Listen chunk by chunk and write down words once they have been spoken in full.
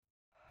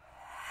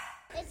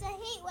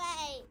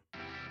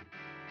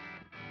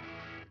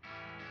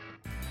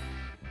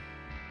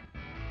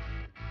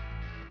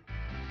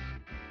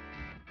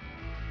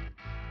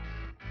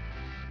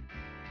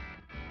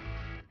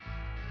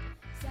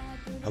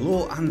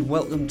Hello and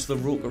welcome to the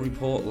Roker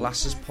Report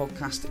Lasses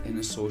podcast in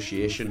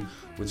association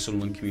with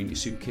Sunderland Community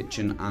Soup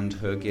Kitchen and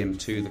Her Game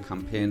 2, the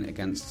campaign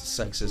against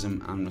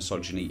sexism and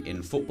misogyny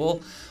in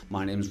football.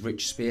 My name is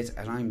Rich Spate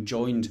and I'm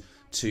joined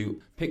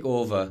to pick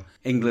over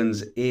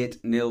England's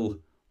 8-0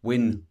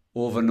 win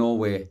over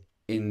Norway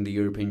in the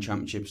European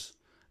Championships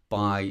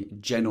by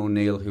Jen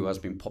O'Neill, who has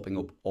been popping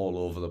up all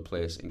over the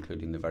place,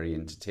 including the very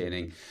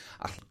entertaining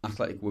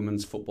Athletic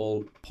Women's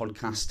Football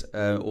podcast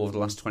over the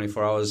last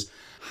 24 hours.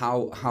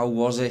 How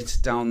was it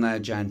down there,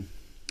 Jen?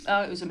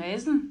 Oh, it was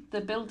amazing.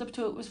 The build-up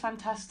to it was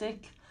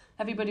fantastic.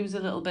 Everybody was a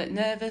little bit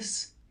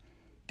nervous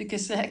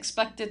because they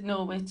expected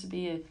Norway to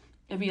be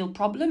a real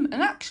problem.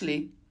 And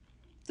actually,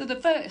 for the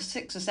first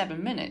 6 or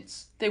 7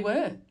 minutes, they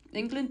were.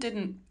 England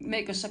didn't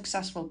make a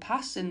successful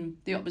pass in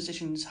the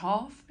opposition's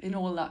half in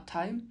all that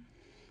time.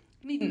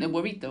 Needn't have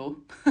worried though,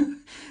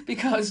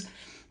 because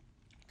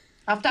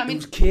after it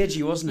was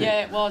cagey, wasn't it?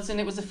 Yeah, it was, and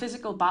it was a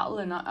physical battle,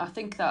 and I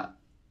think that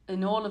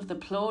in all of the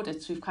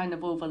plaudits we've kind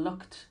of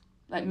overlooked.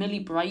 Like Millie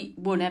Bright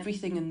won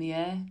everything in the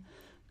air.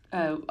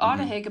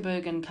 Arne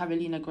Hegerberg and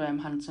Carolina Graham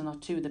Hansen are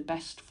two of the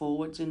best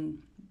forwards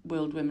in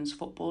world women's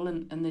football,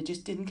 and they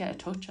just didn't get a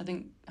touch. I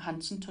think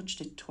Hansen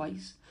touched it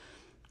twice.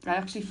 I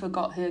actually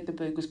forgot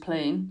Hegerberg was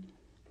playing.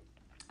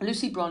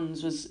 Lucy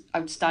Bronze was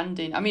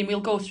outstanding. I mean,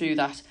 we'll go through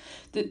that.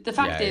 The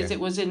fact is, it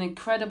was an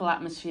incredible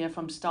atmosphere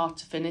from start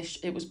to finish.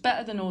 It was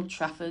better than Old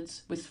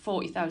Trafford's with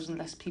 40,000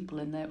 less people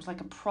in there. It was like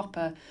a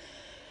proper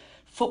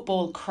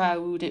football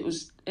crowd. It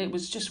was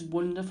just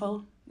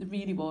wonderful. It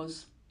really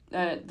was.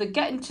 The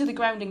getting to the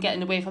ground and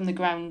getting away from the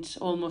ground,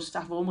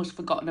 I've almost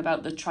forgotten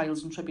about the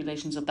trials and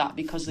tribulations of that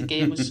because the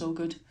game was so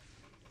good.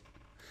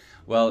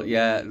 Well,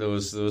 yeah, there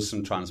was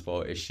some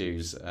transport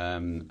issues,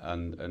 and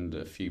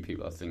a few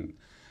people, I think,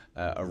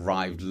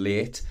 arrived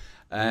late.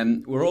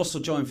 We're also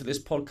joined for this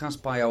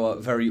podcast by our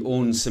very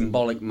own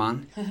symbolic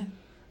man,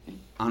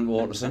 Ant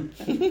Waterson.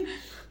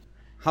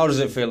 How does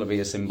it feel to be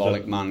a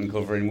symbolic man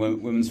covering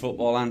women's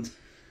football, Ant?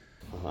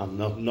 I'm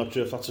not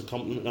sure if that's a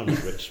compliment or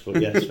not, Rich,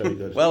 but yes, very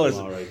good. Well,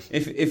 all right.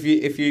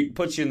 if you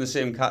put you in the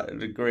same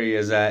category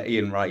as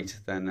Ian Wright,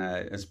 then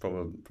it's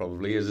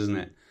probably is, isn't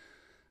it?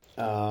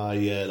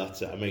 Yeah,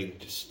 that's it. I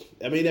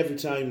mean, every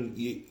time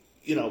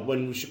you know,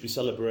 when we should be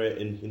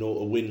celebrating, you know,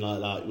 a win like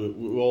that,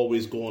 we're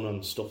always going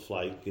on stuff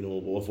like, you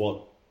know, of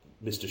what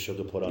Mr.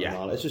 Sugar put on and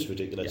all. It's just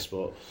ridiculous,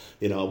 but,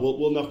 you know,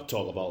 we'll not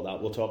talk about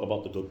that. We'll talk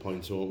about the good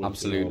points, won't we?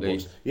 Absolutely. You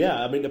know,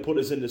 yeah, I mean, to put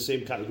us in the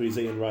same category as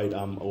Ian Wright,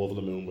 I'm over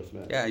the moon with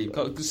me. Yeah, you've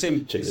got the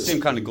same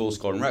kind of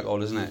goal-scoring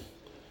record, isn't it?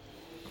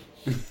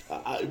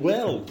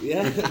 Well,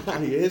 yeah,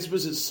 his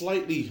was a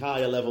slightly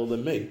higher level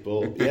than me,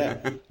 but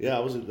I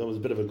was a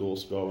bit of a goal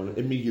scorer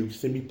in my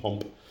youth, in my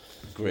pomp.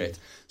 Great.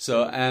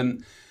 So,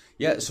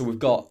 so we've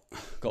got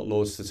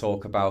loads to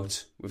talk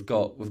about. We've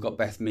got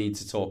Beth Mead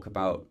to talk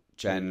about,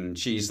 Jen.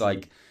 She's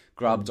like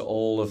grabbed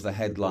all of the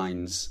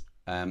headlines.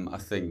 I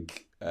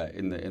think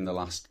in the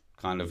last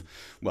kind of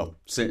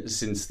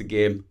since the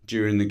game,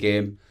 during the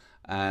game,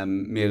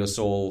 made us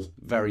all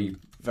very,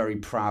 very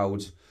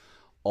proud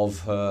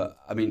of her.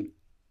 I mean,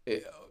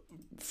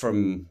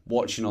 from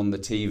watching on the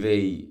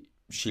TV,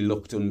 she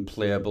looked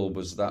unplayable.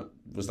 Was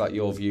that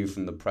your view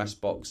from the press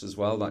box as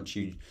well? That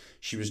she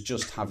was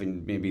just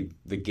having maybe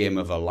the game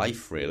of her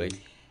life, really?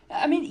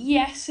 I mean,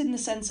 yes, in the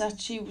sense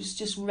that she was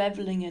just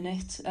revelling in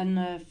it,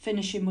 and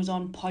finishing was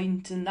on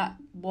point, and that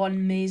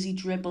one Maisie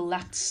dribble,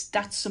 that's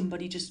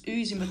somebody just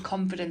oozing with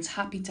confidence,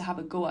 happy to have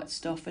a go at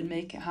stuff and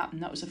make it happen.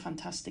 That was a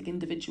fantastic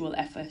individual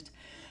effort.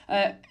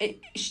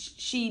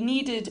 She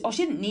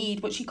didn't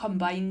need, but she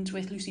combined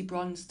with Lucy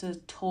Bronze to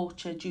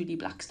torture Julie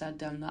Blackstad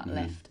down that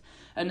left.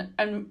 And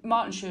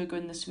Martin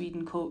Sjögren, the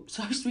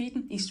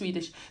he's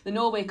Swedish, the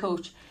Norway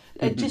coach,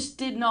 just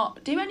did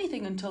not do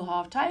anything until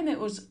half-time. It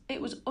was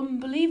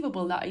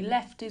unbelievable that he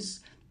left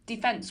his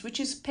defence, which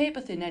is paper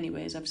thin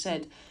anyway, as I've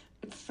said,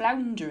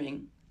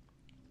 floundering.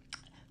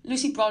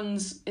 Lucy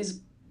Bronze is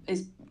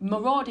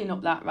marauding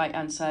up that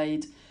right-hand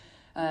side.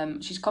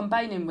 She's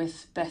combining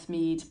with Beth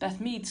Mead.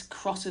 Beth Mead's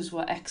crosses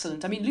were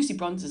excellent. I mean, Lucy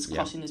Bronze's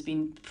crossing has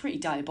been pretty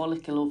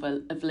diabolical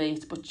of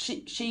late, but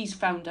she's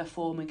found her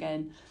form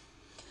again.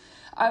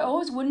 I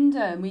always wonder,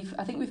 and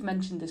I think we've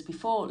mentioned this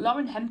before,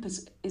 Lauren Hemp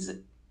is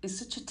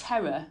such a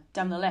terror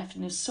down the left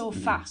and is so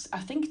fast. I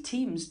think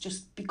teams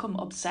just become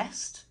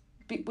obsessed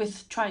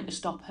with trying to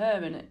stop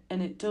her,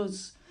 and it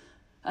does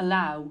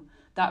allow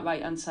that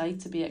right-hand side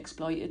to be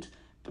exploited.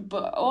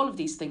 But all of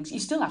these things, you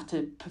still have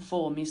to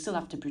perform, you still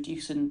have to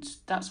produce, and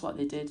that's what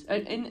they did.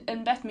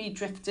 And Beth Mead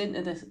drifts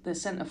into the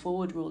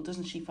centre-forward role,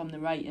 doesn't she, from the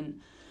right,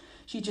 and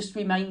she just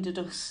reminded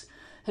us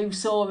who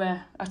saw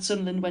her at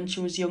Sunderland when she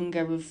was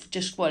younger of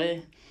just what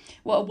a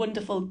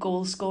wonderful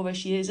goal scorer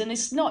she is. And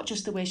it's not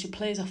just the way she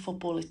plays her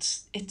football,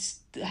 it's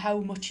how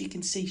much you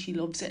can see she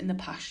loves it and the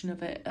passion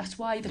of it. That's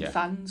why the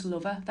fans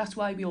love her. That's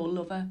why we all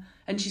love her.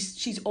 And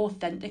she's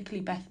authentically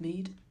Beth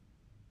Mead.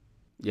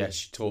 Yeah,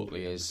 she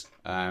totally is.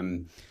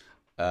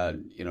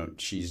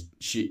 She's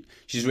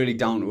really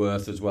down to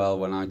earth as well.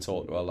 When I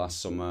talked to her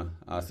last summer,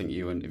 I think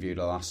you interviewed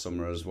her last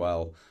summer as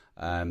well.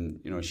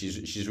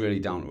 She's really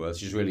down to earth.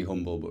 She's really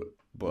humble,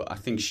 but I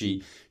think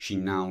she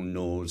now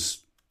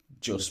knows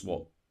just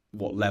what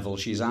level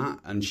she's at,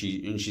 and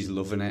she's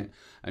loving it,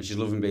 and she's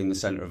loving being the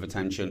centre of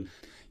attention.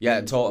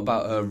 Yeah, talk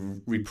about her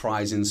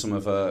reprising some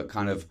of her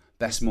kind of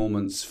best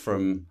moments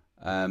from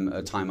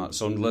her time at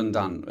Sunderland,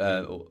 and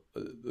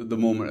the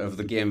moment of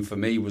the game for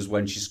me was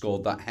when she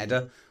scored that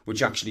header,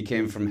 which actually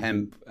came from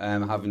Hemp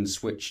having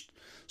switched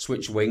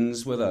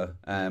wings with her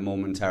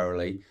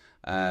momentarily.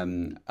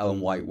 Ellen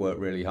White worked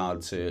really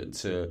hard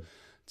to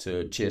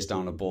chase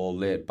down a ball,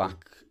 lay it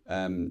back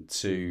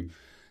to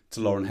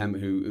Lauren Hemp,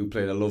 who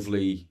played a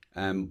lovely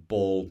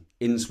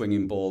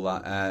swinging ball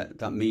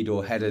that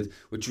Mido headed,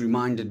 which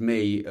reminded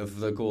me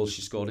of the goal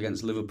she scored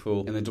against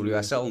Liverpool in the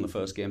WSL in the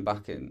first game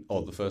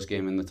the first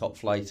game in the top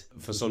flight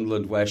for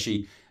Sunderland, where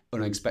she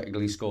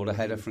unexpectedly scored a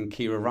header from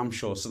Kira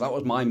Ramshaw. So that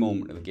was my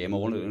moment of the game. I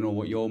wanted to know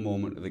what your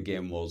moment of the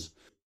game was.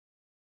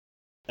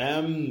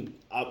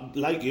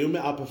 Like you,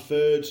 mate, I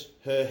preferred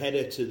her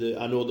header to the.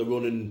 I know the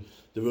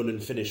running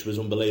finish was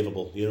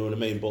unbelievable. You know what I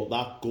mean? But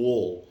that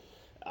goal,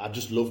 I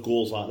just love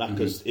goals like that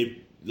because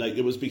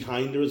it was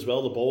behind her as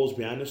well. The ball was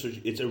behind her, so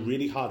it's a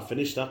really hard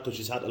finish that, because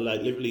she's had to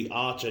literally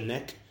arch her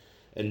neck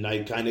and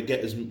kind of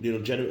get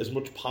generate as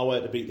much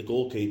power to beat the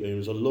goalkeeper. It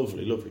was a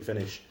lovely, lovely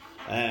finish.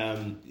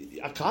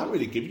 I can't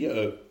really give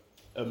you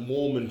a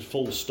moment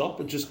full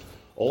stop. It just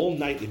all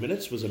 90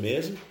 minutes was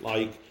amazing.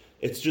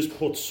 It's just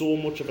put so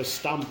much of a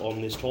stamp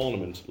on this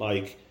tournament.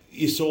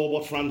 You saw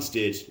what France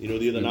did,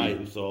 the other night,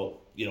 and thought,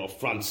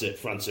 France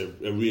are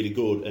really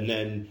good, and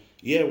then.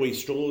 Yeah, we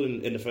struggled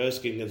in the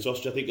first game against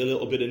Austria. I think a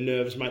little bit of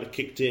nerves might have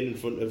kicked in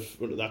front of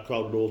that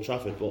crowd at Old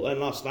Trafford. But then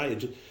last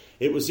night,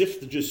 it was as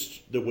if they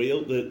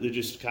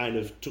just kind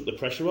of took the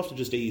pressure off. They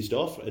just eased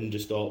off and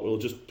just thought, we'll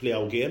just play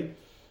our game.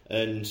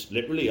 And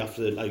literally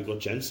after, like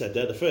what Jen said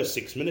there, the first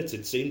 6 minutes,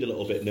 it seemed a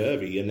little bit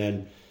nervy. And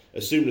then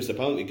as soon as the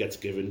penalty gets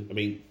given,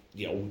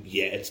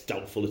 it's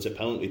doubtful it's a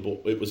penalty,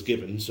 but it was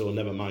given, so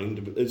never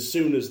mind. But as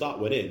soon as that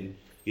went in,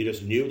 you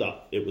just knew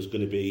that it was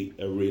going to be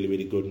a really,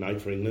 really good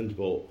night for England.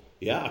 But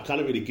yeah, I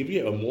can't really give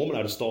you a moment.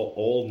 I just thought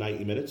all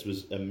 90 minutes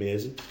was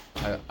amazing.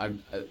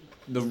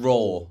 The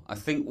raw. I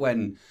think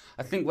when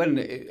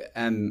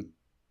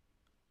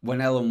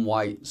Ellen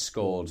White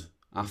scored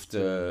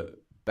after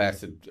Beth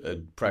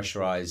had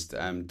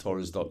pressurised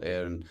Torres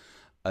Dottir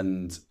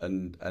and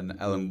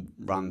Ellen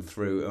ran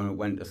through and it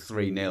went to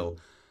 3-0.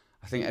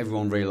 I think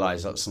everyone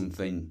realised that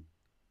something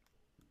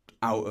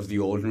out of the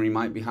ordinary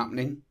might be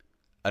happening.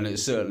 And it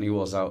certainly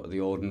was out of the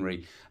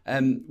ordinary.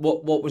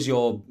 What was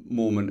your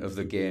moment of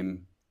the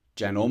game,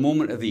 Jen, or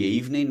moment of the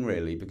evening,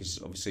 really?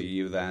 Because obviously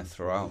you were there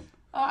throughout.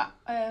 I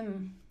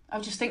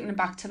was just thinking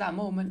back to that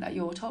moment that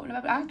you were talking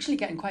about. I'm actually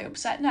getting quite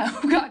upset now.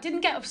 I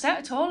didn't get upset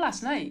at all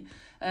last night.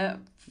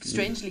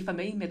 Strangely for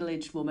me,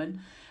 middle-aged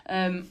woman.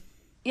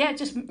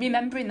 Just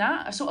remembering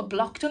that, I sort of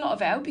blocked a lot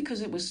of it out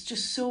because it was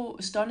just so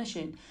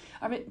astonishing.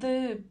 I mean,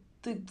 the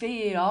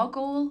VAR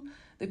goal.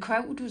 The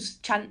crowd was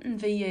chanting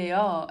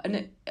VAR,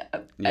 and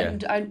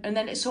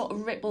then it sort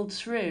of rippled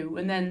through.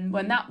 And then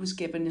when that was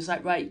given, it's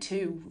like, right,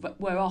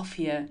 we're off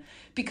here.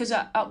 Because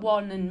at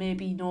one, and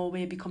maybe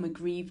Norway become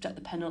aggrieved at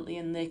the penalty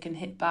and they can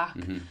hit back.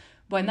 Mm-hmm.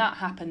 When that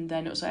happened,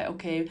 then it was like,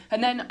 okay.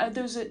 And then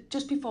there was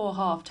just before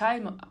half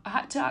time, I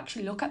had to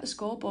actually look at the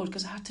scoreboard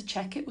because I had to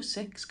check it was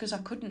 6 because I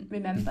couldn't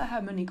remember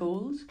how many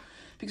goals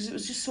because it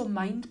was just so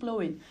mind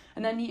blowing.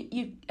 And then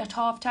you at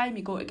half time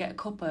you go to get a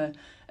cuppa,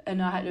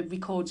 and I had to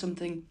record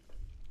something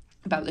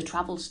about the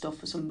travel stuff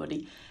for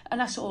somebody,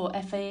 and I saw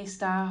FA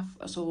staff,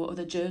 I saw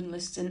other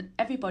journalists, and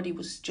everybody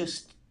was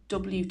just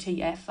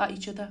WTF at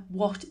each other.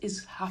 What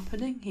is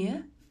happening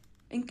here?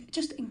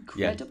 Just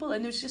incredible. Yeah.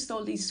 And there's just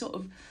all these sort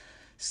of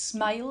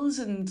smiles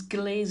and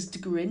glazed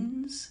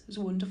grins. It was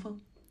wonderful.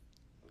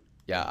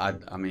 Yeah,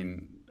 I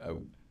mean,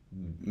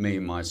 me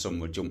and my son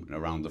were jumping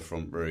around the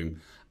front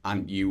room,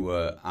 and you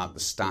were at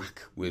the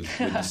stack with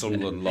the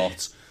Sunderland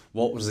lot.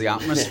 What was the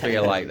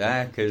atmosphere like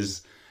there?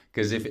 Because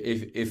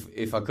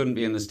if I couldn't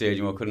be in the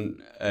stadium, I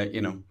couldn't,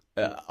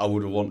 I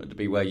would have wanted to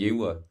be where you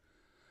were.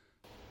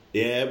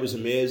 Yeah, it was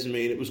amazing. I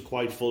mean, it was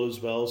quite full as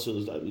well. So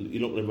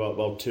you're looking at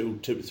about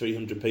 200 to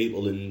 300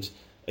 people, and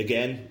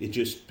again,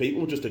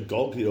 people were just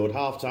agog. At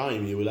half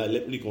time, you were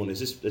literally going, "Is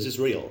this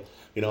real?"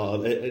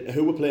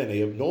 Who were playing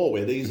here?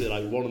 Norway. These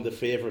are one of the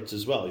favourites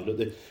as well.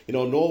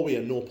 Norway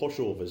are no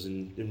pushovers,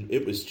 and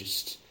it was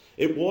just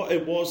it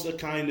was the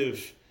kind of,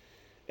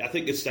 I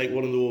think it's like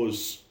one of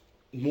those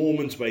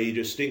moments where you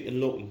just think and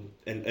look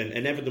and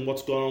everything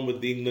what's going on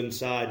with the England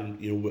side, and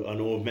I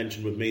know I've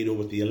mentioned with Mido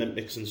with the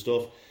Olympics and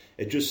stuff.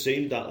 It just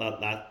seemed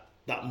that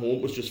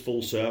moment was just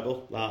full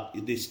circle. That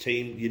this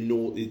team,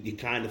 you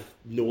kind of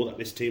know that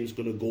this team's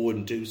going to go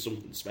and do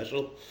something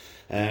special.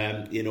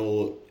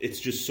 It's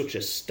just such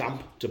a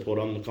stamp to put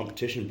on the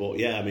competition. But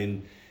yeah, I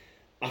mean,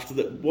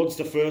 once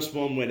the first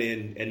one went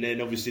in, and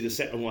then obviously the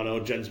second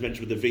one, Jen's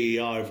mentioned with the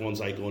VAR, everyone's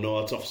like, "Oh no,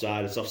 it's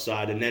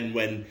offside." And then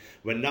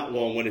when that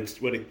one, when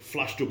it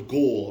flashed up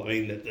goal, I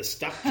mean, the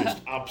staff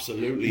just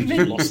absolutely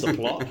just lost the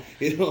plot.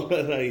 You know,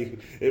 like,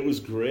 it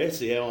was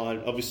great. You know,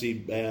 and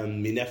obviously,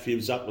 my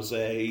nephew Zach was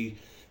there.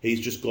 He's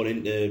just gone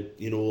into,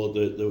 you know,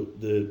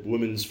 the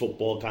women's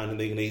football kind of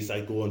thing, and he's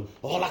like going,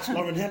 "Oh, that's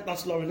Lauren Hemp,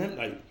 that's Lauren Hemp."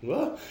 Like,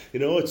 what? You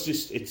know,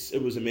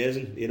 it was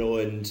amazing. You know,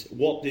 and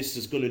what this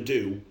is going to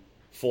do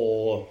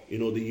for, you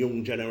know, the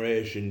young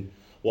generation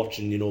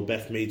watching, you know,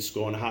 Beth Mead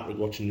scoring a hat-trick,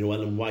 watching, you know,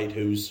 Ellen White,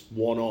 who's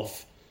one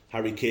off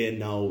Harry Kane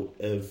now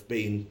of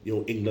being, you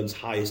know, England's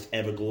highest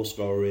ever goal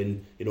scorer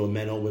in, you know,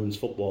 men or women's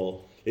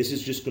football. This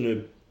is just going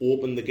to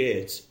open the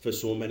gates for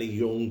so many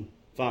young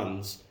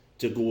fans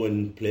to go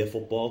and play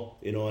football,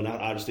 you know, and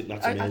I just think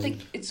that's amazing. I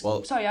think it's...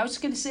 sorry, I was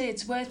going to say,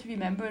 it's worth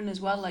remembering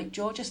as well, like,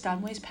 Georgia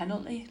Stanway's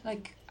penalty,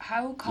 like,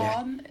 how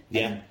calm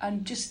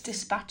and just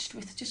dispatched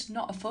with just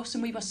not a fuss,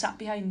 and we were sat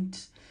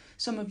behind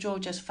some of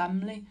Georgia's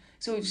family.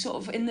 So sort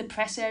of in the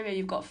press area,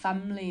 you've got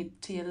family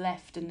to your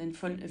left and in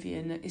front of you,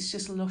 and it's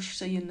just lush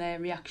seeing their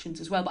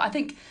reactions as well. But I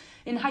think,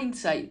 in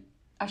hindsight,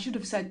 I should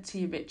have said to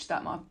you, Rich,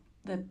 that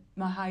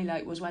my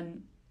highlight was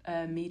when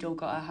Mido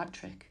got a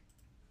hat-trick.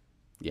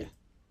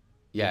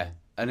 Yeah,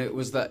 and it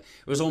was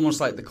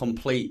almost like the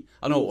complete...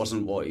 I know it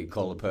wasn't what you'd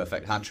call a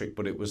perfect hat-trick,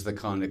 but it was the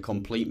kind of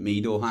complete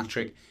Mido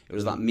hat-trick. It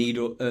was that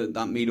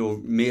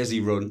Mido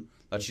Maisie run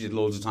that she did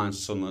loads of times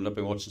for Sunderland. I've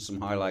been watching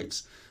some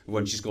highlights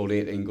when she scored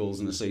 18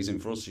 goals in the season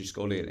for us. She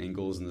scored 18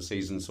 goals in the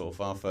season so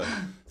far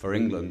for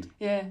England.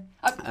 Yeah.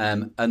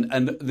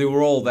 And they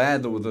were all there.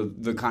 There were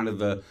the kind of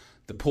the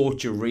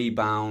poacher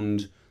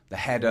rebound, the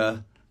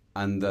header,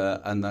 and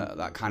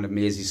that kind of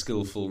Maisie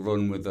skillful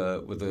run with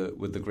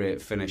the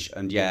great finish.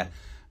 And yeah,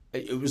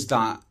 it was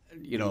that,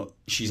 you know,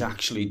 she's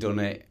actually done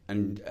it,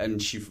 and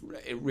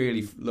it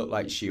really looked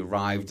like she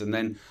arrived. And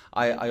then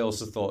I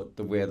also thought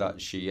the way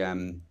that she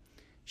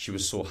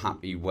was so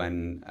happy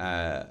when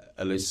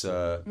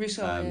Alyssa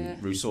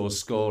Rousseau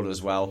scored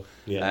as well.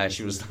 Yeah.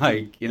 She was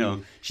like, you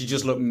know, she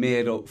just looked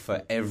made up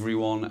for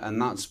everyone,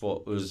 and that's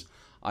what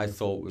I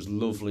thought was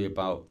lovely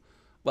about.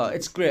 Well,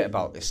 it's great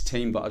about this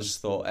team, but I just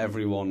thought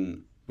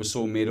everyone was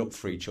so made up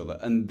for each other,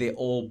 and they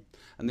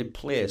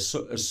play as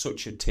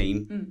such a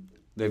team. Mm.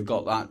 They've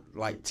got that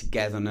like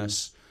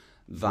togetherness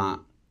that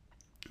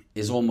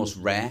is almost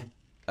rare,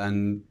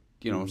 and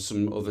you know,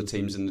 some other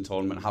teams in the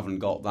tournament haven't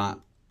got that.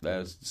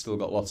 They've still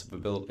got lots of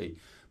ability,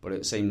 but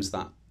it seems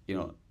that, you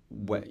know,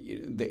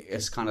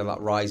 it's kind of that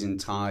rising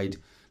tide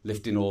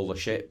lifting all the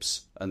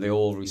ships, and they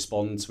all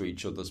respond to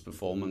each other's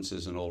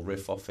performances and all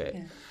riff off it.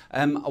 Yeah.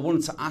 I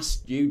wanted to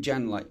ask you,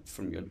 Jen, like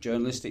from your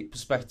journalistic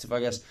perspective,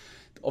 I guess,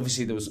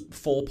 obviously there was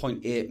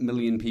 4.8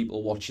 million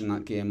people watching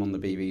that game on the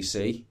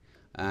BBC.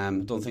 I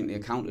don't think they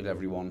counted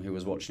everyone who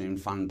was watching in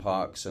fan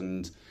parks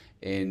and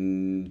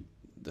in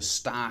the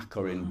Stack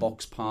or in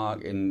Box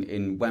Park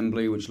in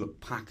Wembley, which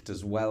looked packed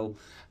as well.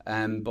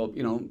 But,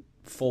 you know,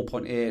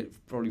 4.8,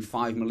 probably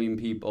 5 million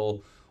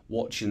people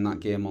watching that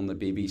game on the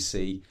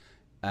BBC.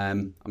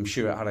 I'm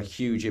sure it had a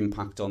huge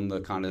impact on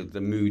the kind of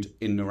the mood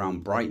in and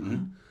around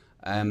Brighton.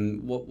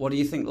 What do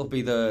you think will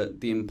be the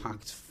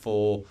impact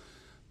for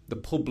the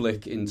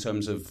public in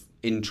terms of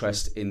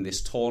interest in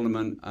this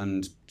tournament,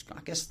 and I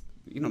guess,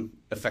 you know,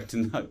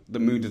 affecting the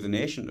mood of the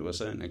nation to a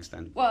certain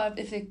extent? Well,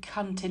 if they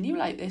continue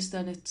like this,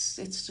 then it's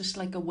just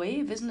like a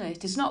wave, isn't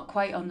it? It's not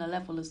quite on the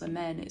level as the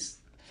men. It's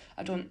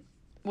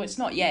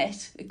not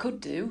yet. It could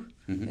do,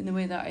 in the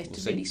way that it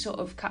really sort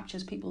of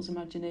captures people's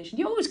imagination.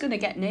 You're always going to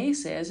get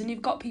naysayers, and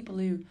you've got people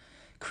who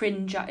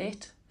cringe at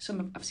it.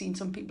 I've seen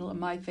some people on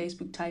my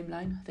Facebook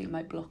timeline. I think I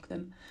might block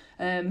them.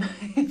 And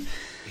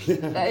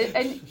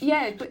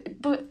yeah,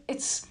 but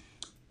it's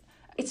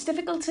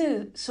difficult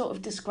to sort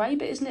of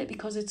describe it, isn't it?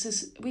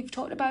 Because we've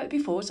talked about it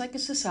before. It's like a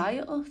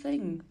societal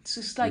thing. It's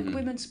just like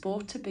women's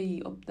sport to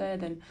be up there.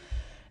 Then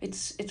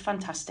it's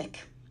fantastic.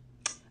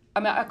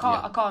 I mean, I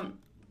can't,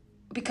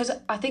 because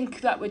I think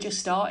that we're just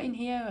starting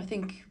here. I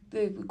think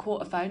the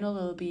quarter-final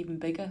will be even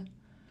bigger.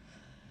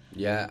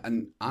 Yeah,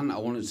 and I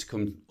wanted to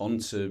come on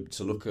to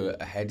look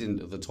ahead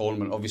into the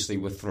tournament. Obviously,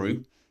 we're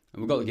through,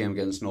 and we've got the game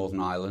against Northern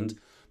Ireland,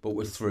 but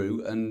we're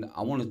through. And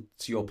I wanted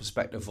to your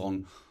perspective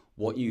on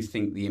what you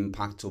think the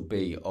impact will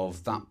be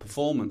of that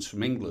performance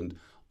from England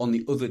on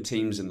the other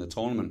teams in the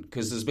tournament,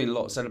 because there's been a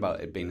lot said about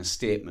it being a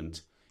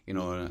statement, you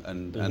know,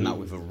 and that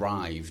we've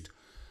arrived.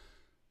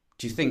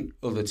 Do you think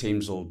other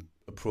teams will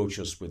approach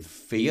us with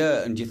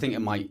fear, and do you think it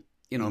might,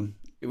 you know,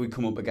 if we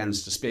come up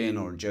against a Spain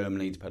or a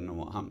Germany, depending on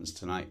what happens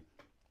tonight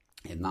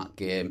in that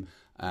game,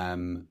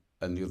 and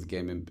the other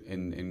game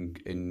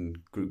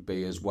in Group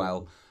B as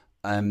well,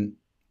 do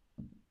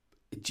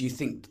you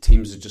think the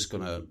teams are just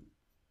going to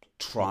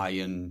try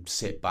and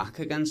sit back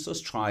against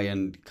us, try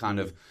and kind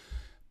of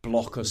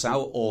block us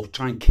out, or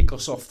try and kick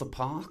us off the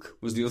park?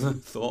 Was the other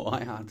thought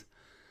I had.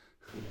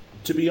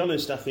 To be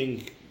honest, I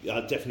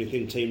definitely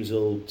think teams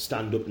will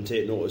stand up and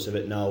take notice of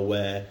it now,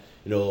 where,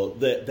 you know,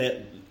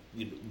 they're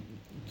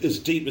as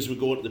deep as we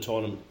go into the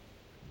tournament,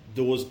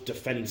 those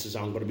defences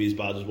aren't going to be as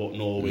bad as what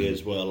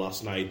Norway's were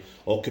last night,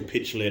 or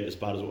capitulate as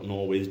bad as what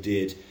Norway's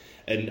did.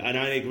 And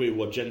I agree with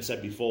what Jen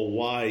said before,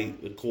 why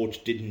the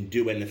coach didn't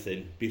do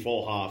anything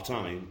before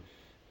half-time.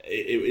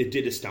 It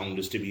did astound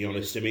us, to be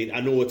honest. I mean,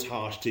 I know it's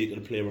harsh taking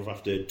a player off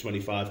after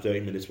 25, 30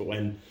 minutes, but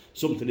when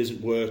something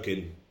isn't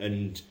working,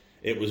 and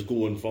it was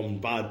going from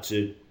bad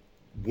to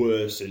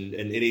worse, and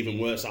even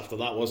worse after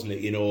that, wasn't it?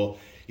 You know,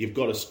 you've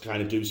got to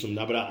kind of do something.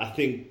 But I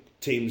think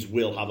teams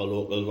will have a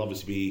look. They'll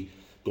obviously be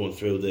going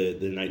through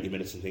the 90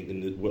 minutes and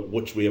thinking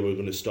which way we're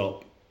going to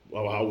stop,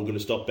 or how we're going to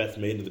stop Beth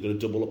Mead. They're going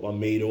to double up on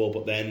Meadow,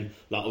 but then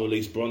that'll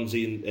release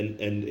Bronzy,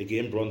 and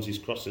again, Bronzy's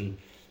crossing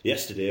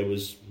yesterday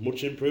was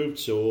much improved.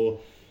 So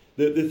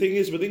the thing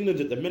is, with England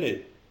at the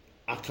minute,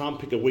 I can't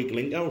pick a weak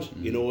link out.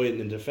 You know,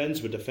 in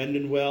defence, we're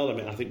defending well. I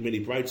mean, I think Millie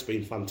Bright's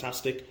been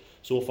fantastic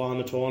so far in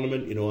the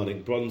tournament. You know, I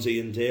think Bronzy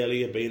and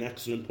Daly have been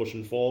excellent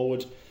pushing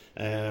forward.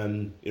 You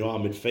know, our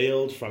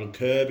midfield, Frank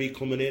Kirby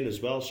coming in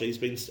as well. She's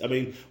been, I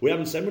mean, we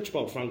haven't said much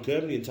about Frank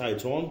Kirby the entire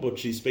tournament, but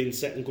she's been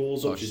setting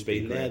goals up. She's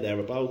been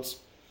thereabouts.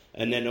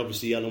 And then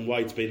obviously Ellen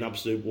White's been an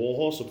absolute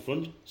warhorse up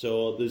front.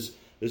 So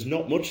there's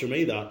not much for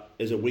me that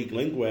is a weak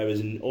link,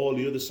 whereas in all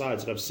the other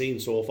sides that I've seen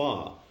so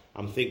far,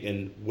 I'm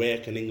thinking, where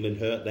can England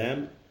hurt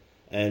them?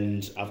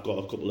 And I've got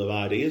a couple of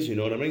ideas, you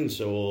know what I mean?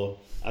 So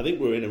I think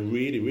we're in a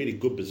really, really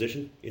good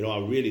position. You know, I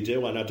really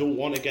do. And I don't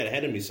want to get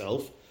ahead of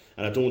myself.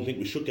 And I don't think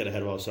we should get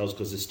ahead of ourselves,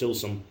 because there's still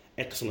some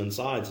excellent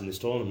sides in this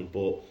tournament.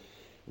 But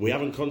we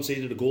haven't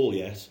conceded a goal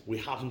yet. We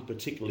haven't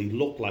particularly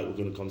looked like we're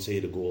going to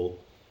concede a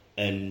goal.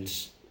 And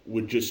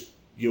we're just,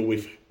 you know,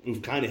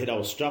 we've kind of hit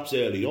our straps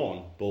early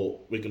on,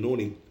 but we can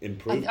only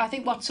improve. I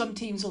think what some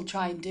teams will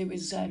try and do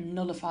is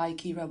nullify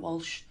Kira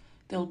Walsh.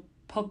 They'll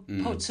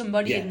put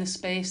somebody in the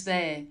space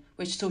there,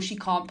 which so she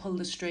can't pull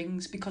the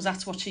strings, because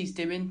that's what she's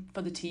doing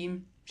for the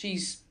team.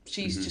 She's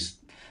just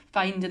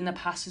finding the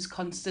passes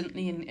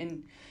constantly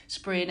and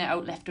spraying it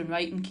out left and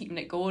right and keeping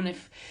it going.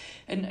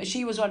 And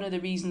she was one of the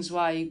reasons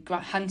why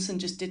Hansen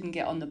just didn't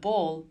get on the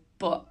ball,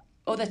 but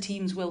other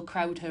teams will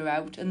crowd her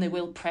out and they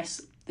will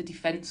press the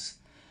defence.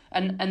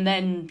 And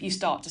then you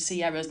start to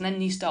see errors, and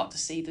then you start to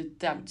see the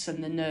doubts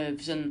and the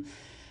nerves, and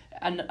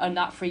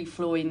that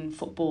free-flowing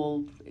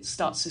football, it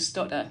starts to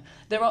stutter.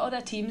 There are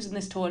other teams in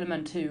this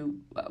tournament who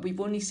we've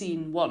only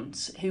seen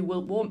once who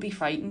won't be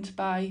frightened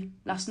by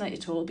last night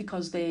at all,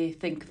 because they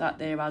think that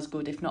they're as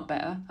good, if not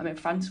better. I mean,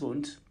 France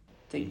won't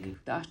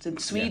think that, and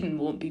Sweden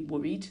won't be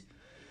worried.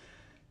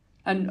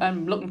 And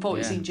I'm looking forward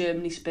to seeing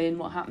Germany, Spain,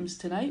 what happens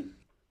tonight.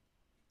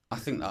 I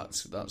think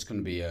that's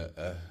going to be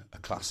a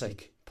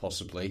classic,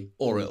 possibly,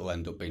 or it'll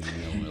end up being a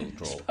 0-0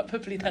 draw. It's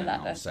probably the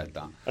latter. I've said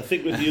that. I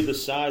think with the other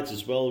sides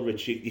as well,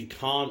 Rich, you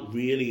can't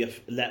really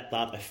let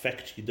that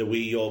affect the way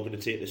you're going to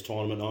take this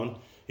tournament on.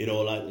 You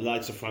know, like the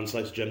likes of France,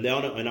 likes of Germany,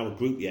 they're not in our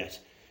group yet.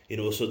 You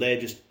know, so they're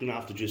just going to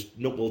have to just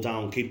knuckle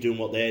down, keep doing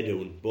what they're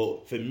doing.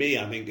 But for me,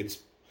 I think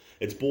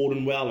it's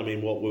boding well. I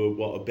mean,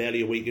 we're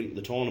barely a week into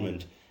the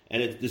tournament,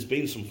 and there's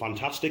been some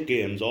fantastic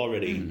games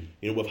already.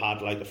 You know, we've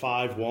had like a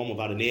 5-1, we've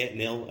had an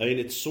 8-0. I mean,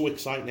 it's so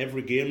exciting.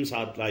 Every game's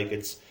had like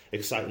its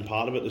exciting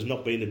part of it. There's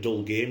not been a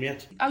dull game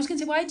yet. I was going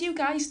to say, why do you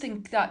guys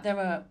think that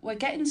we're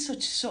getting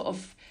such sort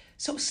of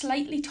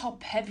slightly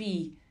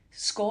top-heavy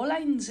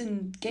scorelines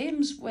in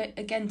games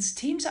against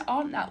teams that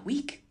aren't that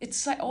weak?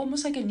 It's like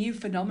almost like a new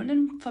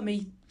phenomenon for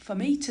me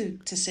to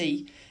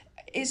see.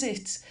 Is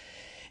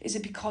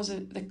it because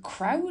of the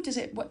crowd? Is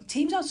it what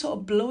teams are sort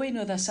of blowing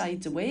other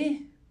sides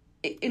away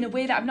in a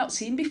way that I've not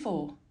seen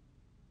before?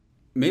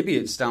 Maybe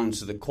it's down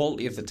to the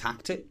quality of the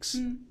tactics,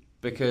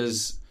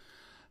 because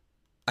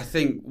I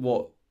think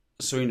what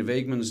Sarina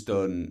Wiegman's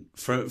done,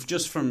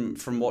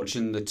 from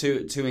watching the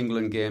two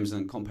England games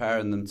and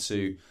comparing them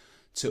to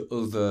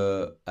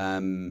other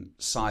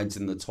sides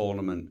in the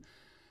tournament,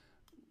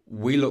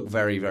 we look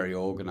very, very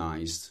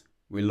organised.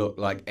 We look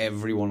like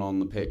everyone on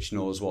the pitch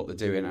knows what they're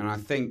doing. And I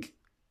think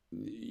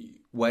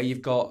where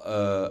you've got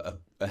a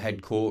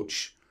head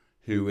coach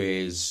who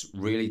is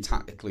really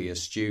tactically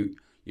astute,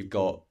 you've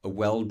got a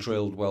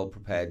well-drilled,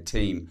 well-prepared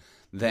team,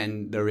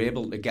 then they're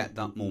able to get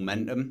that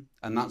momentum.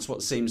 And that's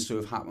what seems to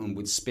have happened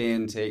with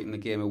Spain taking the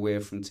game away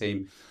from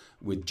team,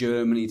 with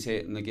Germany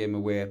taking the game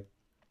away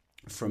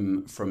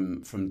from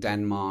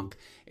Denmark.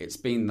 It's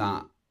been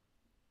that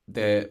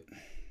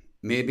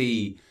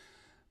maybe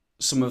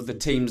some of the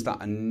teams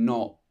that are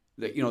not,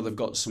 that, you know, they've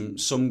got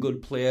some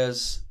good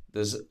players.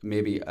 There's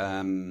maybe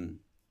one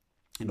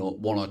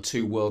or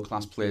two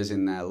world-class players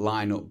in their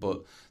lineup,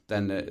 but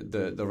then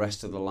the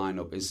rest of the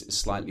lineup is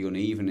slightly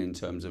uneven in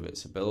terms of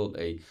its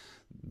ability.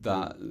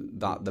 That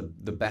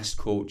the best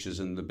coaches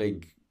and the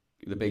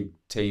big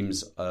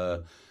teams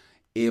are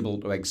able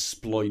to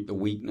exploit the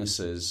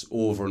weaknesses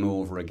over and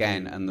over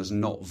again, and there's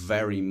not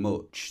very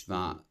much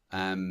that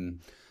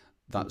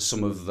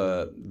some of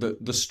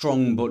the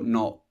strong but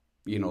not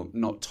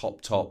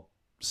top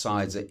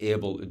sides are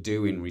able to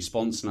do in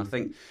response. And I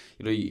think,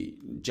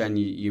 Jen,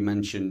 you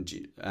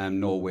mentioned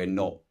Norway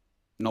not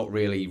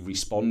really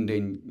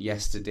responding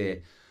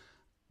yesterday.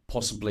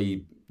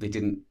 possibly they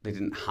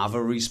didn't have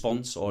a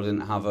response, or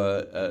didn't have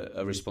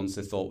a response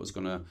they thought was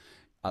going to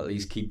at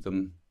least keep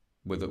them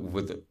with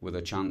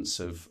a chance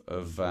of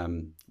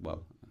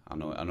well, I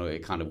know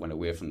it kind of went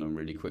away from them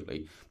really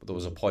quickly, but there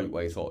was a point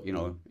where you thought,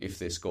 if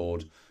they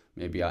scored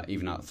maybe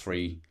even at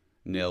 3-0,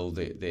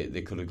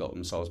 they could have got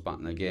themselves back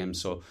in the game.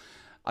 So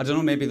I don't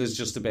know, maybe there's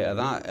just a bit of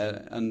that,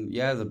 and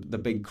yeah, the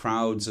big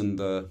crowds and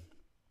the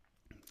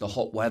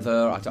hot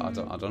weather. I don't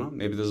know.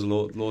 Maybe there's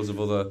loads of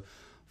other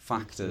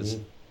factors.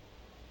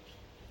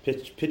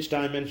 Pitch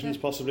dimensions,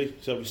 possibly.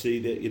 So obviously,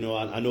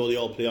 I know they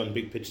all play on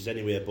big pitches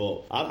anyway,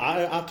 but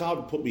I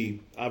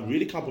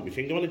really can't put my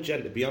finger on it,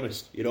 Jen, to be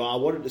honest. I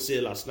wanted to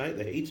say last night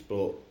the heat,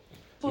 but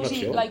I'm not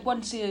sure. Like,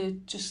 once you're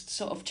just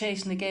sort of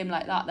chasing the game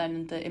like that,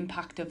 then the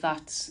impact of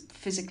that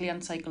physically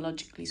and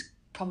psychologically is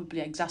probably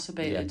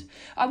exacerbated. Yeah.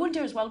 I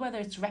wonder as well whether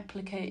it's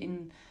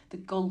replicating the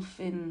gulf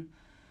in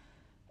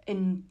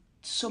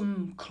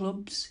some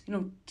clubs.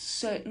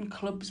 Certain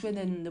clubs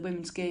within the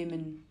women's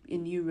game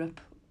in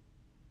Europe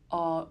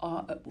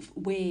are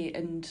way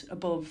and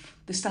above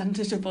the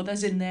standard of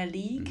others in their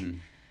league. Mm-hmm.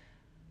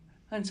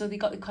 And so they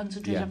got the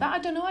concentration of that. I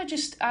don't know, I've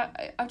just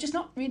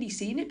not really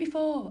seen it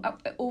before.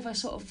 Over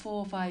sort of 4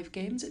 or 5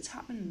 games it's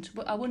happened.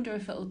 But I wonder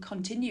if it'll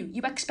continue.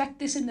 You expect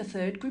this in the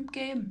third group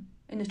game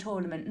in the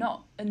tournament,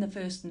 not in the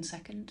first and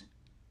second.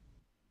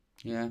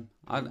 Yeah,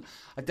 I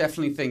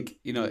definitely think,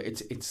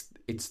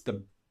 it's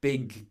the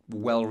big,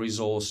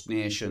 well-resourced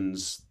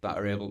nations that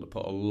are able to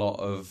put a lot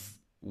of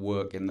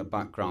work in the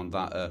background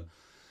that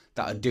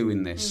are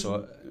doing this.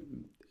 So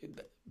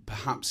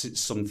perhaps it's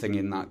something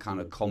in that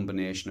kind of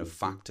combination of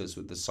factors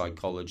with the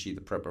psychology,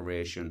 the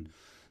preparation,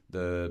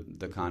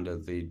 the kind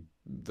of the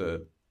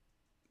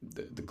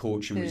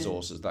coaching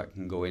resources that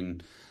can go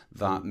in.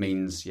 That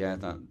means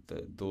that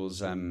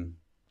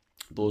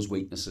those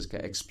weaknesses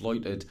get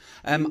exploited.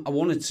 I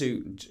wanted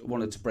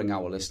to bring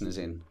our listeners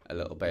in a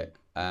little bit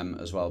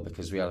as well,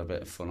 because we had a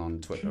bit of fun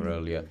on Twitter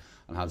earlier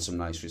and had some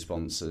nice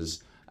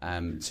responses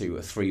to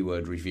a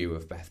 3-word review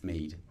of Beth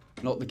Mead.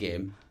 Not the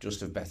game,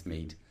 just of Beth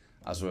Mead,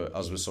 as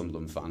were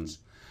Sunderland fans.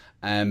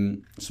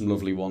 Some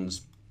lovely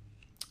ones.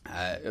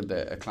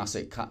 A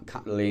classic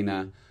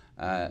Catalina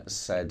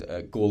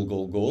said goal,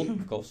 goal, goal.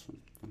 Of course,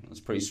 that's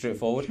pretty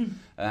straightforward.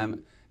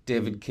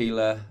 David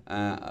Keeler,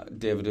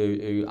 David,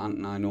 who Ant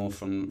and I know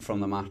from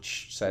the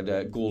match,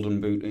 said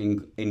golden boot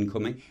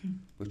incoming,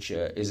 which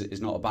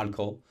is not a bad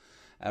call.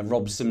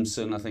 Rob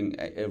Simpson, I think,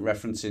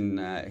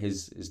 referencing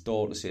his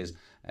daughter, says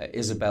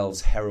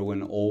Isabel's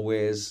heroine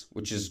always,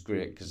 which is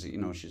great because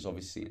she's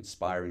obviously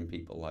inspiring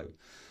people,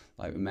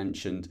 like we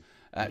mentioned.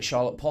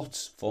 Charlotte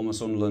Potts, former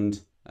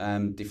Sunderland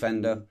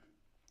defender,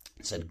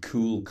 said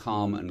cool,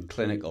 calm, and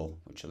clinical,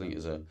 which I think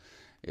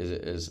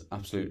is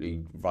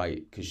absolutely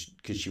right,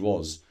 because she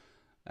was.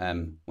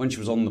 When she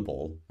was on the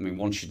ball,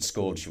 once she'd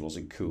scored, she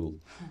wasn't cool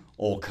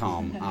or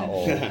calm at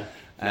all.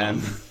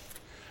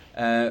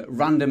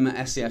 Random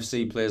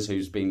SCFC players,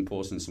 who's been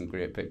posting some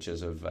great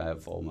pictures of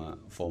former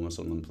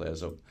Sunderland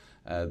players up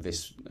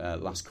this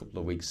last couple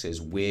of weeks,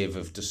 says wave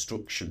of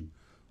destruction,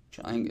 which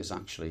I think is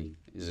actually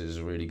is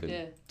a really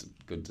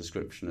good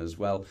description as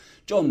well.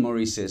 John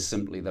Murray says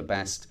simply the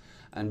best,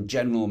 and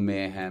General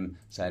Mayhem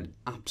said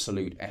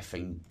absolute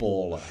effing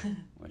baller,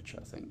 which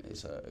I think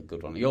is a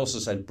good one. He also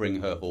said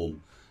bring her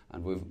home,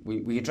 and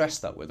we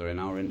addressed that with her in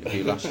our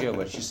interview last year,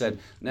 where she said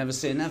never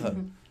say never.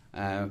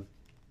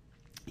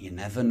 You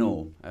never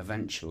know.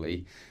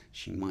 Eventually,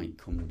 she might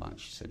come back.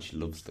 She said she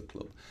loves the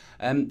club.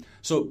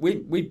 So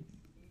we've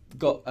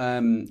got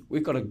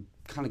to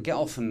kind of get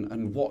off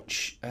and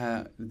watch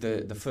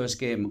the first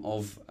game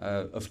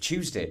of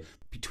Tuesday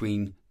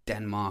between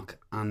Denmark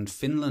and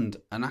Finland.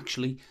 And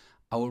actually,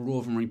 our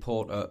roving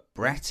reporter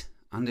Brett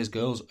and his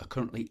girls are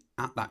currently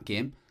at that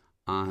game.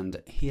 And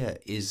here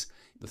is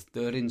the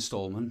third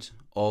instalment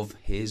of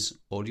his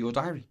audio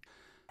diary.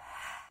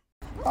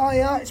 Hi,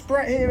 it's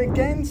Brett here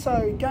again.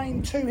 So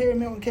game 2 here in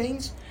Milton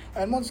Keynes,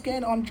 and once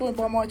again I'm joined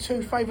by my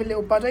 2 favourite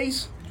little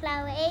buddies,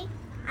 Chloe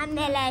and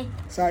Millie.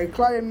 So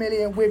Chloe and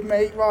Millie are with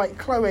me. Right,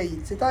 Chloe,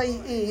 today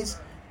is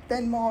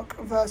Denmark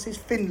versus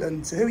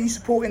Finland. So who are you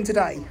supporting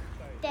today?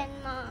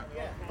 Denmark.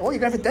 Oh, you're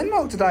going for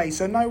Denmark today,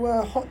 so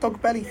no hot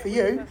dog belly for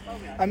you.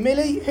 And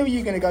Millie, who are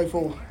you going to go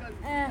for?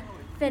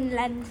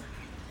 Finland.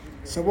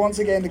 So once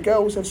again the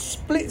girls have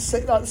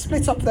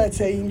split up their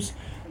teams.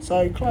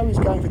 So Chloe's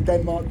going for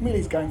Denmark,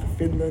 Millie's going for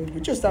Finland.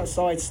 We're just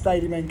outside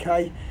Stadium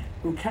NK.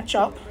 We'll catch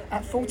up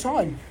at full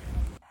time.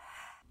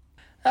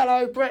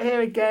 Hello, Brett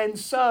here again.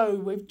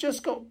 So we've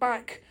just got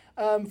back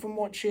from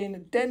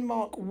watching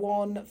Denmark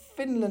 1,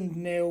 Finland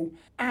 0.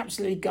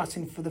 Absolutely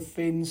gutting for the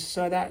Finns.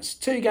 So that's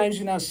 2 games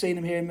we've now seen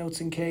them here in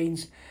Milton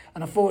Keynes.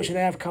 And unfortunately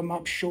they have come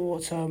up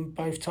short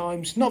both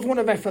times. Not for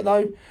want of effort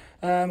though.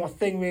 I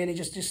think really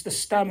just the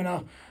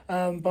stamina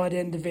by the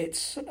end of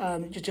it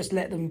just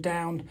let them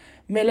down.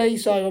 Millie,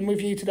 so I'm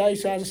with you today.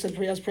 So as I said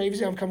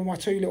previously, I'm coming with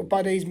my 2 little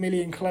buddies,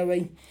 Millie and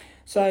Chloe.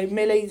 So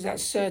Millie,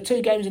 that's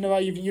 2 games in a row.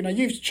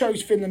 You've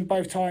chose Finland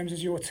both times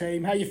as your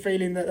team. How are you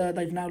feeling that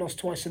they've now lost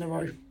twice in a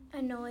row?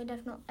 Annoyed,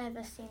 I've not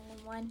ever seen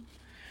them win.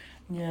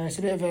 Yeah, it's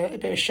a bit of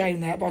a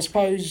shame that, but I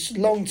suppose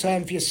long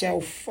term for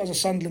yourself as a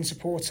Sunderland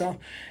supporter,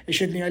 it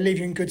should leave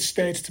you in good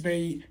stead to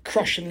be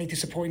crushingly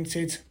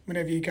disappointed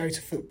whenever you go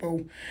to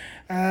football.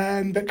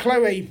 But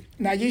Chloe,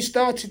 now you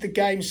started the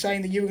game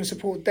saying that you were going to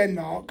support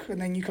Denmark, and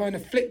then you kind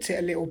of flipped it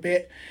a little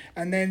bit,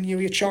 and then you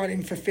were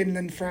chanting for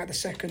Finland throughout the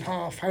second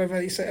half. However,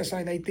 as I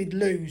say, they did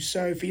lose.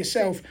 So for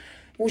yourself,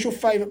 what was your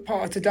favourite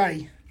part of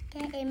today?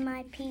 Getting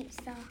my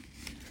pizza.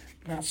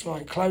 That's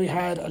right. Chloe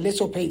had a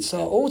little pizza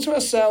all to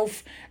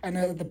herself and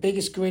the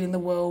biggest grin in the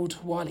world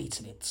while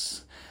eating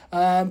it.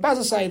 But as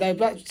I say, though,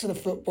 back to the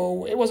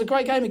football, it was a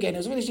great game again. It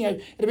was really,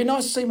 it'd be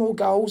nice to see more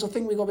goals. I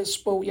think we got a bit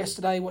spoilt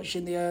yesterday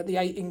watching the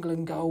 8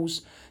 England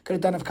goals. Could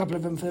have done a couple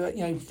of them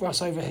for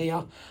us over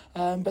here.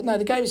 But no,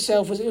 the game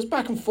itself was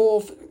back and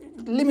forth,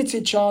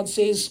 limited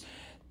chances.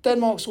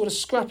 Denmark scored a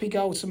scrappy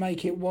goal to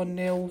make it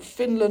 1-0.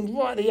 Finland,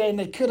 right at the end,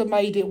 they could have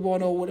made it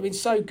 1-1. It would have been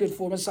so good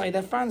for them. I say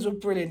their fans were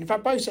brilliant. In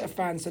fact, both set of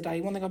fans today.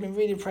 One thing I've been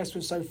really impressed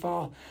with so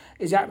far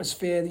is the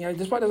atmosphere.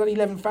 Despite there's only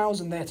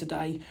 11,000 there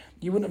today,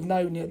 you wouldn't have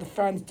known it. The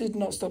fans did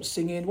not stop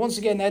singing. Once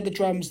again, they had the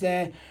drums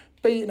there,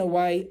 beating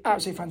away.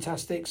 Absolutely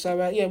fantastic. So,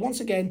 once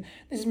again,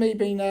 this is me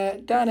being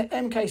down at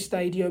MK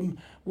Stadium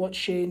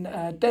watching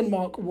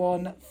Denmark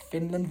 1,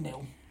 Finland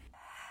 0.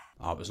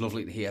 Oh, it was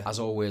lovely to hear, as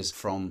always,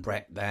 from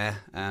Brett there.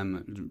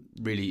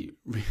 Really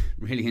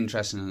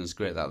interesting, and it's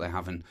great that they're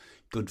having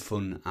good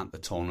fun at the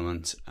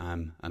tournament,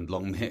 and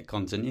long may it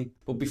continue.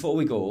 But before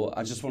we go,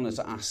 I just wanted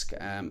to ask,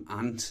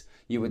 Ant,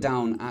 you were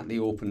down at the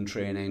open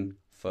training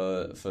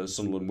for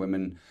Sunderland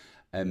women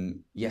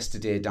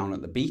yesterday down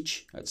at the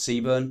beach at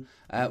Seaburn.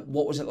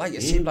 What was it like?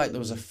 It seemed like there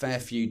was a fair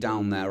few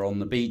down there on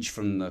the beach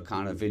from the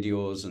kind of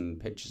videos and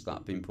pictures that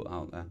have been put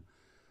out there.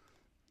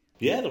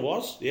 Yeah, there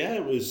was. Yeah,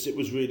 it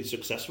was really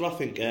successful. I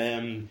think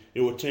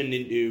it turned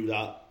into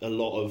that a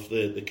lot of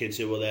the kids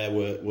who were there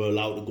were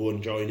allowed to go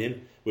and join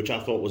in, which I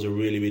thought was a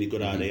really, really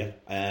good idea.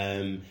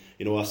 I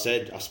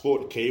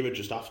spoke to Kira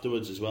just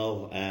afterwards as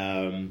well,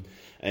 and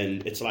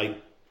it's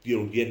like,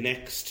 your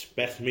next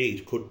Beth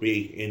Mead could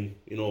be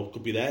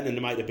there, and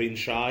they might have been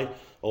shy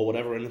or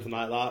whatever, anything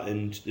like that,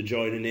 and they're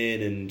joining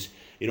in, and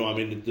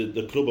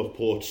the club have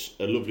put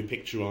a lovely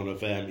picture on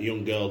of a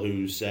young girl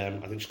who's I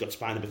think she's got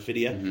spina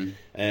bifida,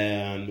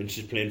 and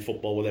she's playing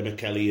football with Emma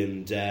Kelly,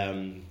 and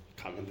can't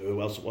remember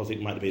who else it was. I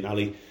think it might have been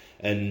Ali,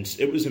 and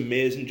it was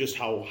amazing just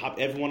how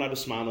everyone had a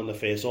smile on their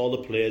face. All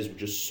the players were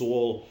just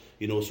so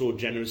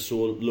generous, so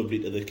lovely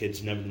to the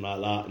kids and everything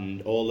like that,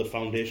 and all the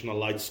foundational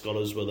light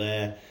scholars were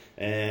there.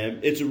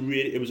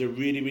 It was a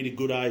really, really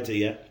good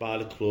idea by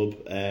the club,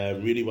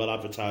 really well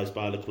advertised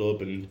by the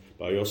club and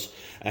by us.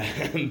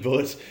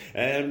 But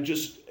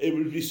it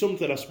would be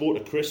something. I spoke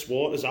to Chris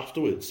Waters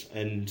afterwards,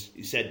 and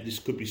he said this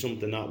could be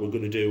something that we're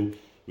going to do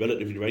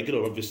relatively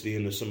regular, obviously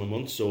in the summer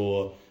months.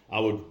 So I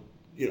would,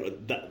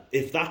 that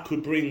if that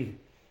could bring,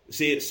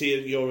 say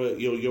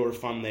you're a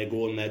fan there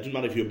going there, doesn't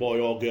matter if you're a boy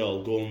or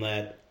girl, going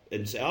there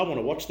and say, I want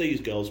to watch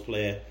these girls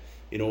play,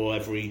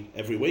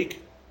 every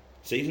week.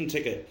 Season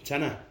ticket,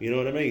 tenner, you know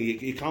what I mean?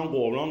 You can't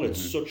go wrong. It's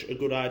such a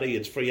good idea.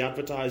 It's free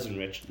advertising,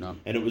 Rich. No.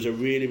 And it was a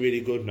really, really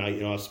good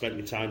night. I spent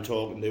my time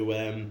talking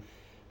to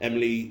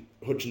Emily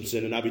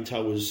Hutchinson and Abby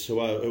Towers,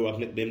 who I've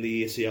nicknamed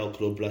the ACL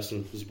Club, bless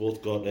them, because they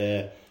both got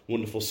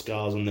wonderful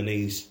scars on the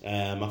knees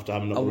after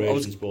having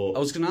operations. I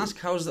was going to ask,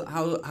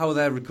 how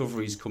their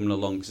recovery's coming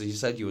along, because you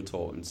said you were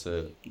talking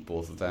to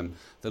both of them.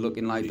 They're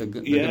looking like they're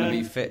going to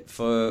be fit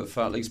for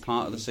at least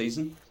part of the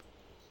season?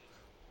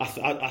 I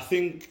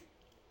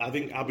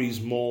think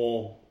Abby's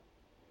more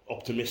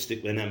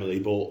optimistic than Emily,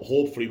 but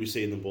hopefully we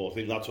see them both. I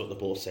think that's what they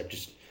both said.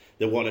 Just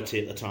they want to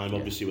take the time.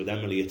 Obviously, with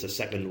Emily, it's a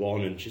second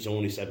one, and she's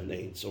only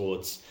 17, so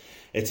it's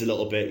a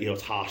little bit,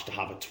 it's harsh to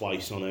have it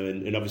twice on her.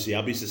 And obviously,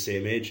 Abby's the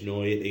same age,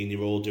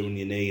 18-year-old doing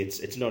your knee.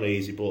 It's not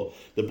easy, but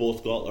they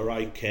both got the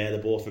right care.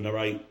 They're both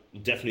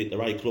definitely at the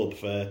right club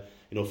for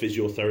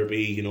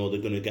physiotherapy.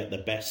 They're going to get the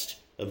best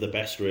of the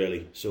best,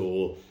 really.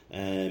 So,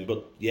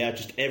 but yeah,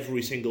 just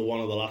every single one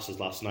of the lasses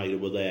last night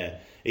were there.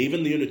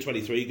 Even the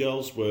under-23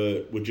 girls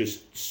were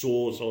just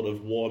so sort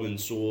of warm and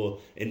so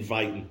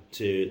inviting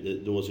to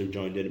those who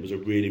joined in. It was a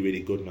really, really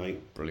good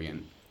night.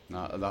 Brilliant.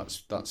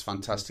 That's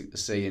fantastic to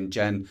see. And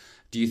Jen,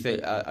 do you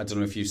think, I don't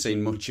know if you've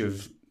seen much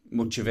of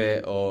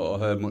it or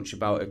heard much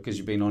about it, because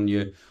you've been on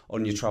your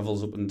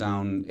travels up and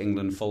down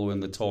England following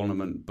the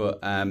tournament, but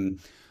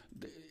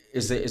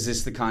is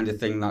this the kind of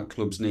thing that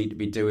clubs need to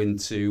be doing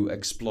to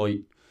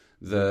exploit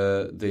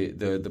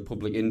the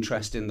public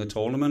interest in the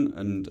tournament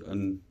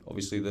and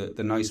obviously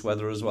the nice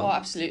weather as well? Oh,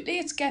 absolutely.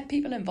 It's get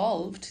people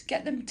involved,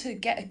 get them to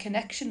get a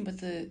connection with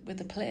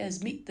the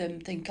players, meet them,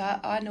 think,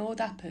 I know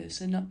that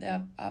person,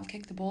 I've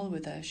kicked the ball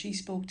with her, she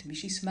spoke to me,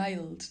 she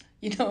smiled.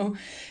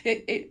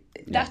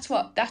 That's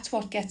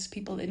what gets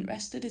people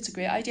interested. It's a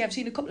great idea. I've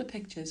seen a couple of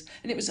pictures,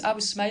 and I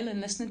was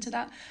smiling listening to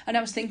that, and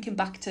I was thinking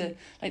back to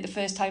like the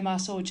first time I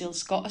saw Jill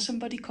Scott or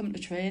somebody come to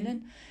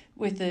training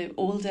with the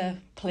older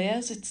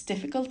players. It's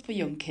difficult for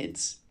young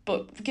kids,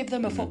 but give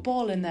them a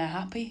football and they're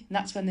happy, and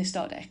that's when they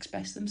start to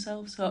express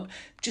themselves. So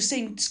just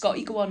seeing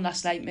Scotty go on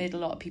last night made a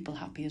lot of people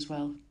happy as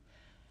well.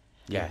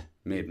 Yeah,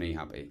 made me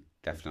happy,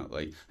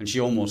 definitely. And she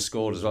almost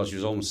scored as well. She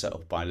was almost set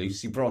up by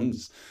Lucy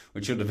Bronze,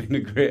 which would have been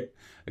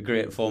a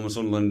great former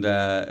Sunderland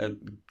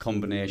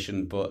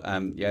combination. But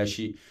yeah,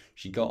 she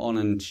got on,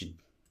 and she,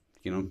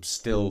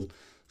 still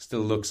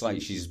looks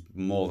like she's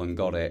more than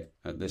got it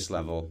at this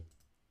level.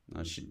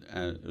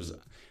 It was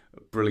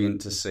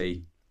brilliant to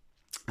see.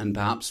 And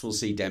perhaps we'll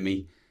see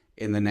Demi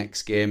in the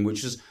next game,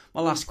 which was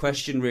my last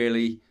question,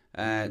 really,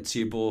 to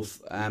you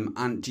both.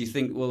 And do you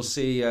think we'll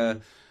see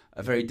a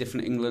very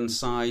different England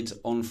side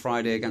on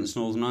Friday against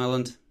Northern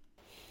Ireland?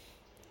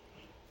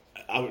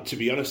 To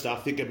be honest, I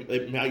think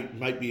it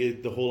might be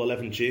the whole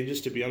 11 changes.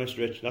 To be honest,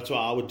 Rich, that's what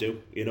I would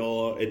do.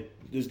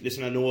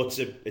 Listen, I know it's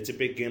a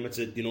big game. It's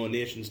a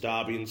nation's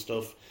derby and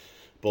stuff,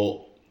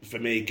 but for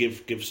me,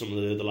 give some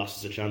of the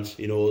lasses a chance.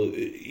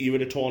 You're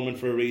in a tournament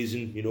for a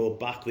reason.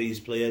 Back these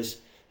players.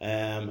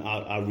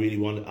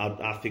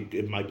 I think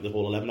it might be the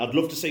whole 11. I'd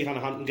love to see Hannah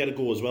Hampton get a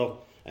go as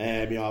well.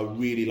 I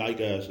really like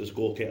her as a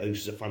goalkeeper. I think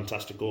she's a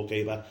fantastic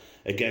goalkeeper.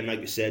 Again, like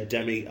you said,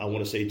 Demi. I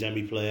want to see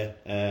Demi play.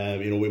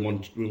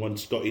 We want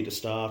Scotty to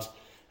start.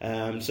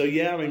 So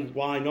yeah,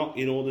 why not?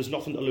 There's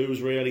nothing to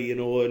lose really.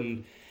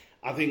 And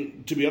I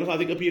think, to be honest, I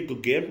think it'll be a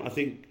good game.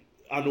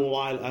 I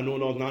know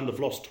Northern Ireland have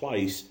lost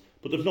twice,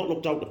 but they've not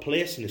looked out of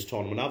place in this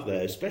tournament, have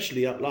they?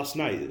 Especially last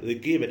night, they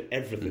gave it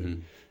everything.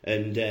 Mm-hmm.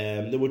 And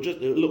they were just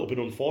a little bit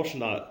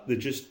unfortunate.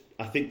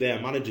 I think their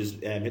managers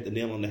hit the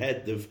nail on the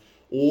head. They've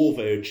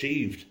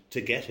overachieved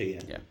to get here.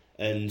 Yeah.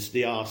 And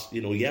they are,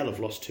 they've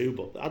lost two,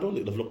 but I don't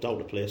think they've looked out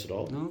of place at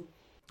all. No,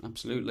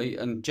 absolutely.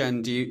 And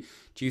Jen, do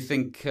you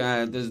think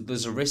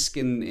there's a risk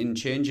in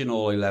changing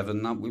all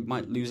 11 that we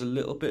might lose a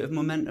little bit of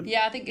momentum?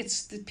 Yeah, I think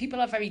people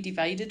are very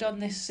divided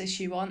on this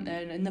issue, aren't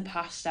they? And in the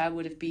past, I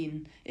would have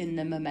been in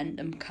the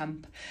momentum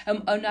camp.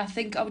 And I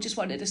think I just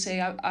wanted to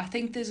say, I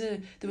think there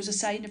was a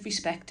sign of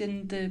respect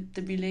in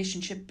the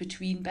relationship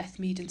between Beth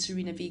Mead and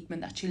Serena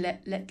Wiegman, that she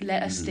let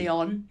her stay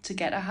on to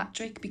get a hat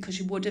trick, because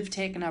she would have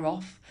taken her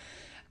off.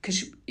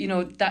 Because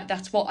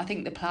that's what I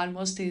think the plan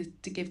was, to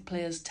give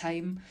players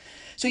time.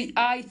 So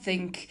I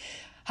think,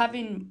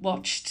 having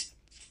watched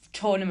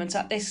tournaments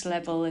at this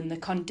level and the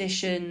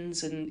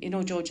conditions, and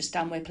Georgia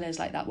Stanway, players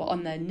like that were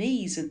on their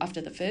knees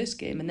after the first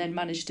game and then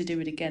managed to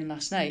do it again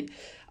last night.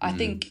 I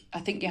think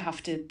you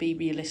have to be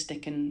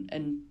realistic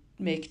and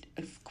make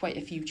quite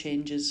a few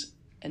changes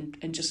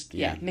and just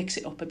mix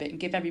it up a bit and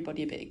give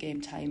everybody a bit of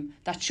game time.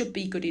 That should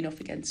be good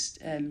enough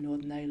against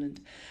Northern Ireland.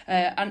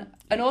 And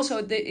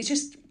also it's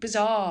just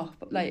bizarre,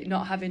 like,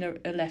 not having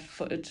a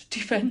left-footed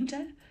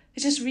defender.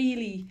 It's just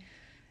really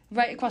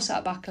right across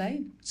that back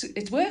line.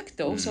 It's worked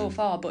though so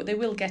far, but they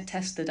will get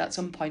tested at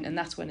some point, and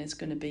that's when it's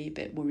going to be a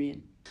bit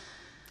worrying.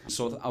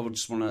 So I would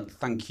just want to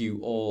thank you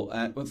all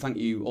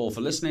for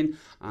listening,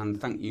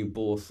 and thank you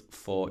both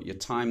for your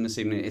time this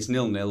evening. It's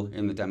 0-0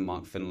 in the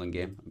Denmark-Finland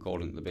game,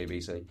 according to the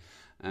BBC.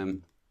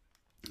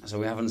 So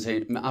we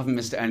haven't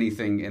missed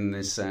anything in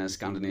this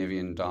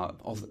Scandinavian derby.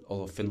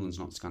 Although Finland's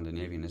not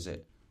Scandinavian, is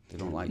it? They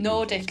don't like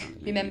Nordic.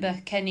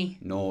 Remember Kenny?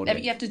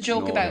 Nordic. You have to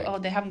joke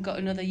about, they haven't got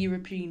another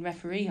European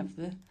referee, have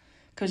they?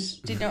 Because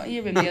did not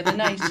hear him the other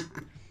night.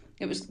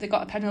 They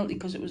got a penalty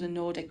because it was a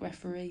Nordic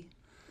referee.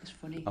 It's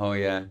funny. Oh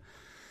yeah,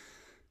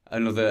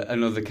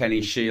 another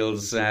Kenny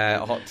Shields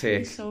hot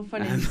take. It's so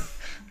funny.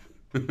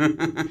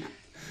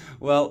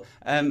 Well,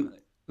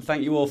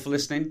 thank you all for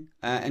listening.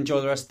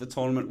 Enjoy the rest of the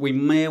tournament. We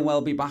may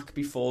well be back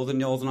before the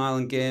Northern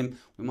Ireland game.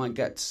 We might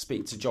get to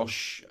speak to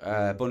Josh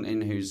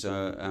Bunting, who's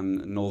a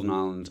Northern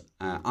Ireland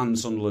and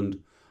Sunderland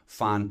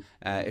fan.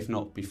 If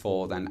not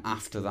before, then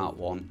after that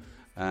one.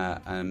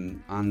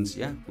 And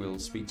yeah, we'll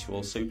speak to you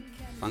all soon.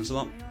 Thanks a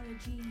lot.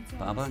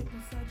 Bye bye.